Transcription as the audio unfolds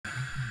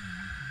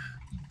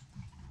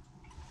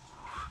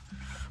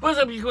What's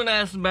up, you cool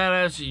ass and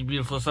badass, you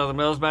beautiful Southern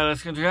Bells,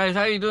 badass country guys?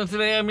 How you doing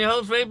today? I'm your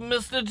host, baby,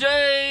 Mr.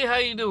 J. How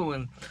you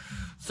doing?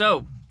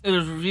 So, it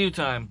is review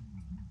time.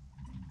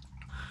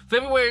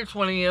 February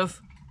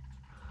 20th,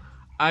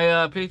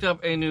 I picked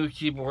up a new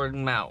keyboard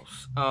and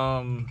mouse.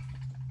 And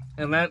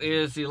that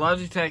is the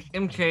Logitech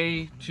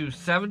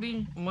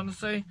MK270, I want to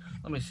say.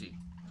 Let me see.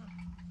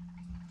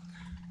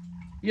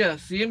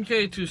 Yes, the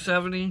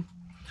MK270.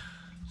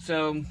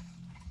 So,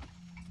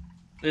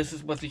 this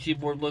is what the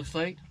keyboard looks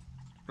like.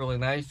 Really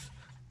nice.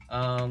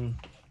 And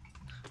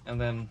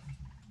then,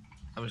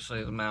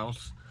 obviously, the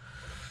mouse.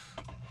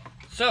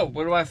 So,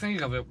 what do I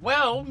think of it?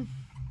 Well,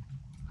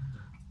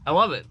 I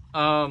love it.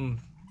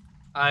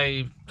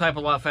 I type a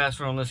lot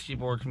faster on this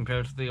keyboard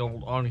compared to the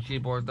old Army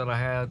keyboard that I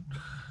had.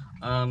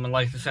 I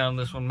like the sound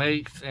this one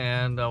makes,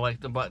 and I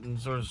like the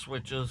buttons or the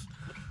switches.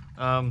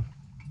 Really,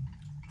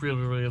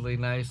 really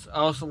nice. I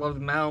also love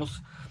the mouse.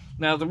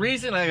 Now, the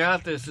reason I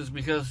got this is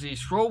because the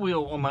scroll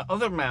wheel on my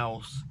other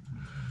mouse,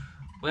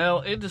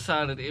 well, it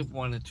decided it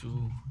wanted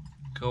to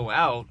go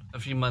out a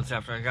few months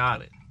after I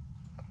got it.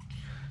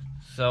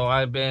 So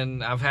I've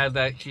had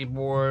that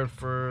keyboard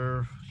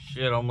for,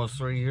 almost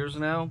 3 years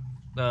now.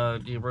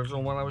 The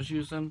original one I was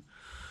using.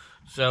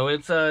 So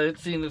it's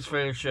seen its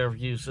fair share of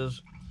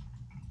uses.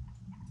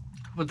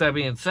 With that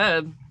being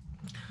said,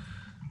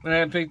 when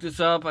I picked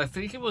this up, I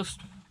think it was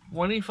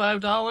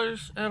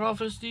 $25 at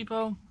Office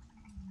Depot.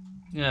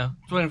 Yeah,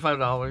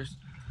 $25.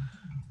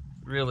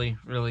 Really,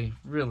 really,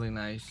 really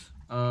nice.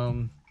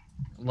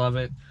 Love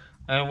it.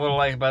 And what I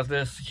like about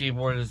this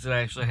keyboard is it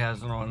actually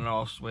has an on and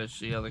off switch.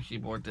 The other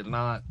keyboard did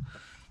not.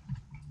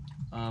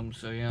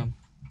 So yeah.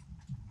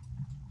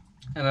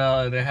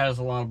 And it has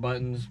a lot of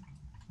buttons.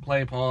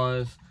 Play,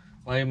 pause,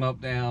 volume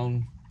up,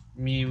 down,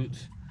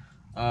 mute,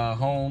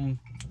 home.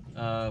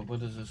 What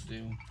does this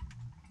do?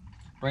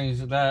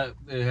 Brings it that.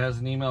 It has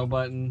an email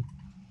button,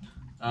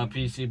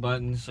 PC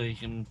button, so you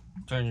can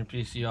turn your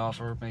PC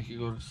off or make it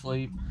go to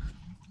sleep.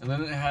 And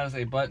then it has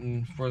a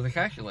button for the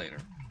calculator.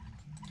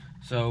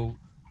 So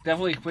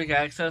definitely quick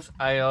access.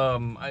 I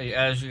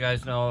as you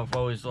guys know, I've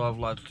always loved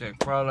Logitech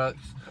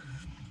products.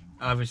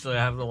 Obviously,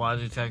 I have the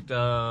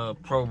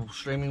Logitech Pro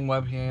streaming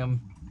webcam.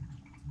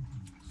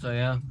 So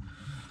yeah.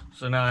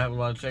 So now I have a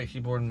Logitech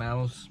keyboard and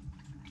mouse.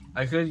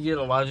 I could get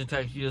a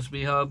Logitech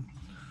USB hub,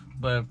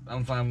 but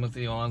I'm fine with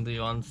the on. The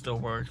on still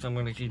works. I'm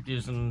going to keep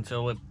using it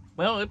until it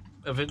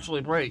eventually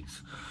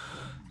breaks.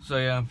 So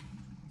yeah.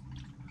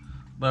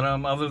 But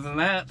other than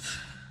that,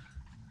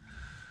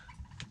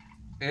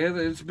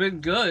 it's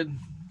been good.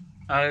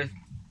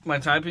 My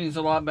typing's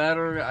a lot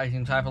better. I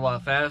can type a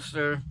lot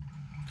faster.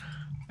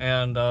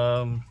 And,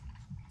 well,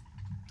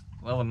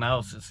 the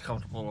mouse is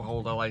comfortable to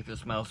hold. I like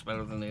this mouse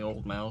better than the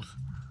old mouse.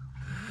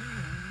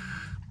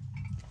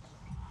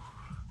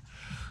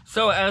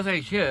 So, as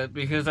a kid,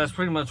 because that's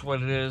pretty much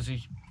what it is,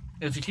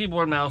 it's a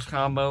keyboard-mouse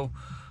combo.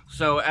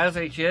 So, as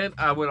a kid,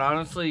 I would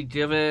honestly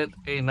give it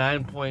a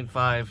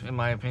 9.5, in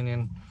my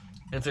opinion.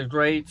 It's a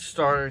great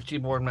starter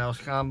keyboard-mouse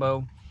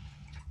combo.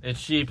 It's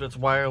cheap, it's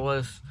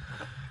wireless.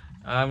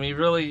 You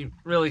really,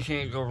 really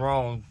can't go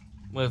wrong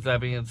with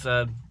that being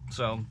said.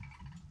 So,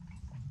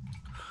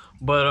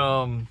 but,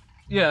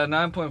 yeah,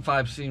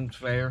 9.5 seems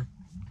fair,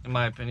 in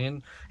my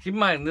opinion. Keep in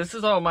mind, this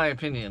is all my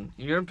opinion.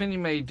 Your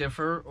opinion may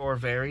differ or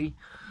vary,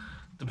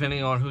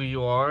 depending on who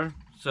you are.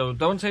 So,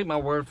 don't take my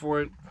word for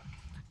it.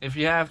 If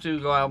you have to,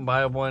 go out and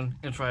buy one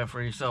and try it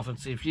for yourself and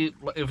see if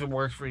it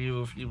works for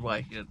you, if you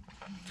like it.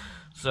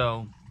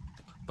 So,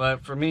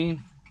 but for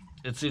me,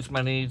 it suits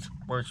my needs,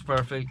 works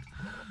perfect.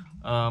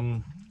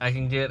 I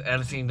can get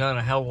editing done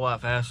a hell of a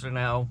lot faster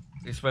now,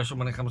 especially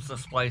when it comes to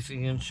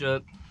splicing and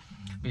shit,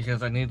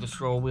 because I need the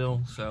scroll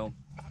wheel. So,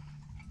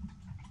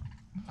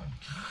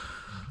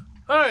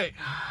 alright,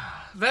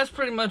 that's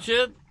pretty much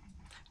it.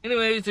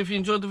 Anyways, if you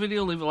enjoyed the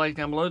video, leave a like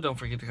down below. Don't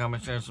forget to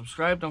comment, share, and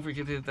subscribe. Don't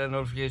forget to hit that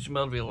notification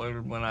bell to be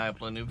alerted when I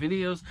upload new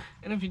videos.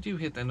 And if you do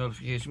hit that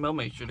notification bell,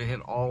 make sure to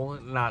hit all,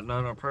 not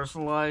none or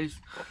personalized.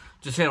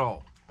 Just hit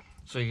all.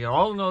 So you get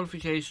all the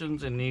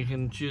notifications, and you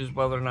can choose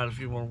whether or not if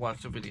you want to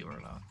watch the video or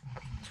not.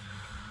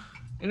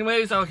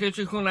 Anyways, I'll catch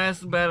you cool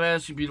ass and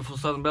badass, you beautiful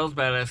Southern Bells,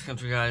 badass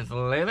country guys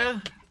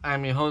later.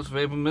 I'm your host,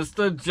 baby,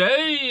 Mr.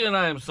 J, and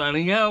I am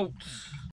signing out.